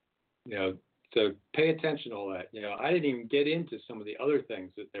 So pay attention to all that. I didn't even get into some of the other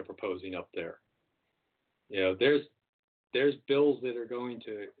things that they're proposing up there. There's bills that are going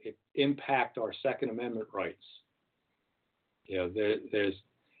to impact our Second Amendment rights.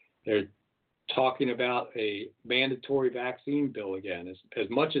 They're talking about a mandatory vaccine bill again. As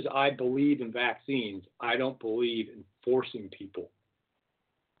much as I believe in vaccines, I don't believe in forcing people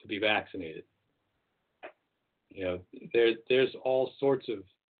to be vaccinated. There's all sorts of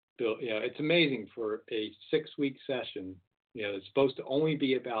bill. It's amazing for a 6-week session. It's supposed to only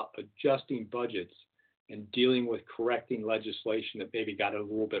be about adjusting budgets and dealing with correcting legislation that maybe got it a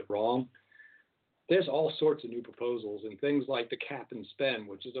little bit wrong. There's all sorts of new proposals and things like the cap and spend,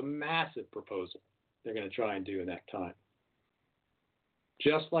 which is a massive proposal they're going to try and do in that time.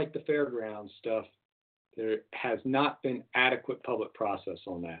 Just like the fairgrounds stuff, there has not been adequate public process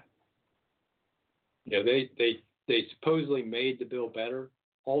on that. They supposedly made the bill better.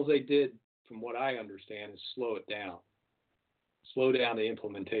 All they did, from what I understand, is slow it down. Slow down the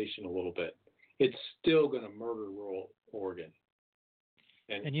implementation a little bit. It's still going to murder rural Oregon.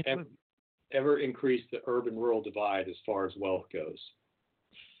 And ever increase the urban-rural divide as far as wealth goes.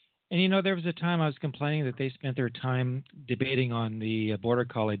 And there was a time I was complaining that they spent their time debating on the border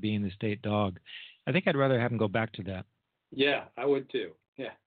collie being the state dog. I think I'd rather have them go back to that. Yeah, I would too.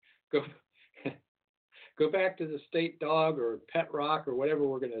 Yeah, go back to the state dog or pet rock or whatever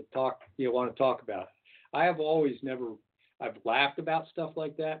we're going to want to talk about. I've laughed about stuff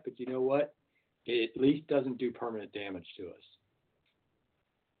like that, but you know what? It at least doesn't do permanent damage to us.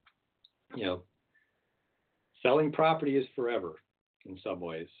 Selling property is forever in some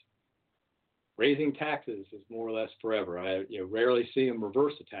ways. Raising taxes is more or less forever. I rarely see them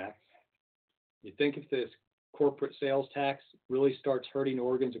reverse a tax. You think if this corporate sales tax really starts hurting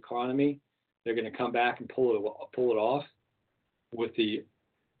Oregon's economy, they're going to come back and pull it off with the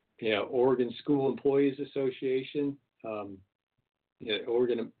Oregon School Employees Association,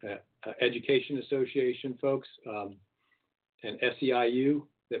 Oregon Education Association folks, and SEIU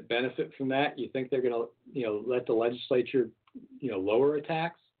that benefit from that. You think they're going to let the legislature lower a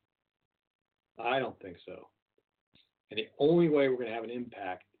tax? I don't think so. And the only way we're going to have an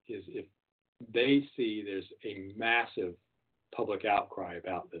impact is if they see there's a massive public outcry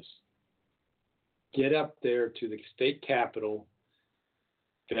about this. Get up there to the state capitol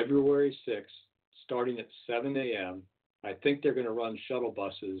February 6th, starting at 7 a.m. I think they're going to run shuttle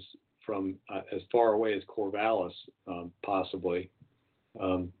buses from as far away as Corvallis, possibly.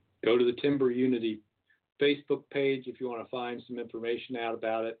 Go to the Timber Unity Facebook page if you want to find some information out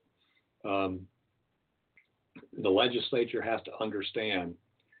about it. The legislature has to understand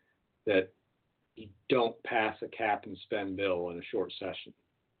that you don't pass a cap and spend bill in a short session.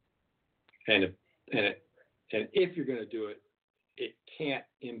 And if you're going to do it, it can't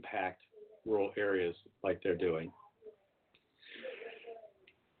impact rural areas like they're doing.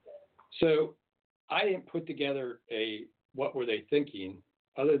 So I didn't put together a what were they thinking,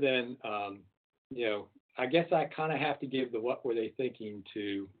 other than, I guess I kind of have to give the what were they thinking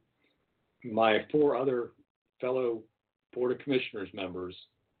to my 4 other fellow Board of Commissioners members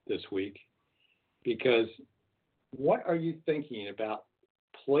this week, because what are you thinking about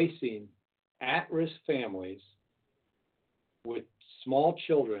placing at-risk families with small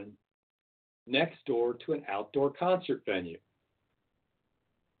children next door to an outdoor concert venue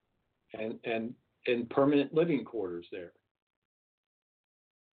and permanent living quarters there?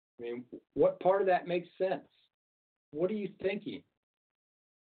 I mean, what part of that makes sense? What are you thinking?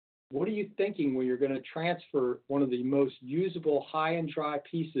 What are you thinking when you're going to transfer one of the most usable high and dry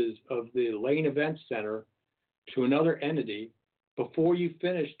pieces of the Lane Event Center to another entity before you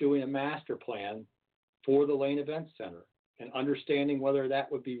finish doing a master plan for the Lane Event Center and understanding whether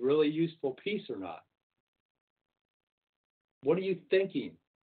that would be really useful piece or not? What are you thinking?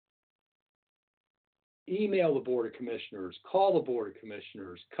 Email the Board of Commissioners, call the Board of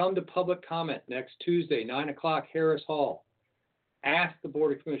Commissioners, come to public comment next Tuesday, 9 o'clock, Harris Hall. Ask the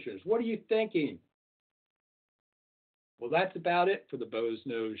Board of Commissioners, what are you thinking? Well, that's about it for the Bo's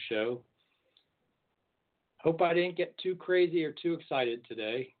Nose Show. Hope I didn't get too crazy or too excited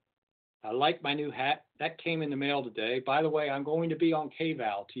today. I like my new hat. That came in the mail today. By the way, I'm going to be on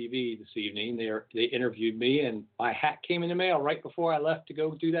KVAL TV this evening. They interviewed me, and my hat came in the mail right before I left to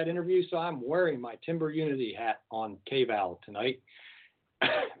go do that interview, so I'm wearing my Timber Unity hat on KVAL tonight.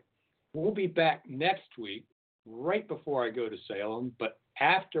 We'll be back next week, right before I go to Salem, but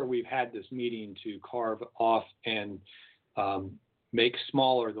after we've had this meeting to carve off and make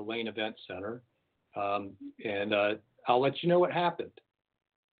smaller the Lane Event Center. And I'll let you know what happened.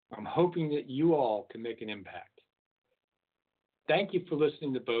 I'm hoping that you all can make an impact. Thank you for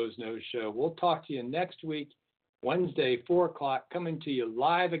listening to Bo's Nose Show. We'll talk to you next week, Wednesday, 4 o'clock, coming to you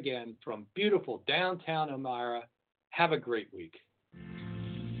live again from beautiful downtown Elmira. Have a great week.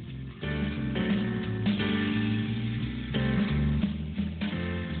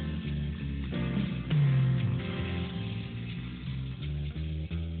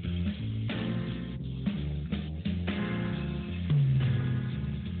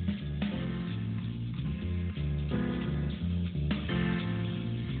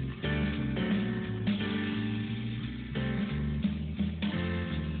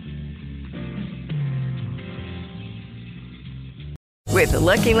 With the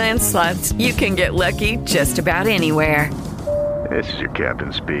Lucky Land Slots, you can get lucky just about anywhere. This is your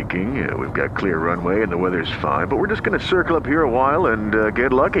captain speaking. We've got clear runway and the weather's fine, but we're just going to circle up here a while and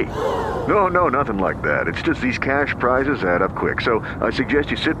get lucky. No, nothing like that. It's just these cash prizes add up quick. So I suggest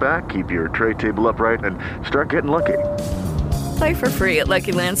you sit back, keep your tray table upright, and start getting lucky. Play for free at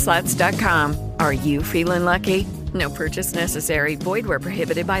LuckyLandSlots.com. Are you feeling lucky? No purchase necessary. Void where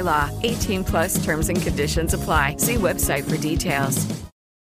prohibited by law. 18+ terms and conditions apply. See website for details.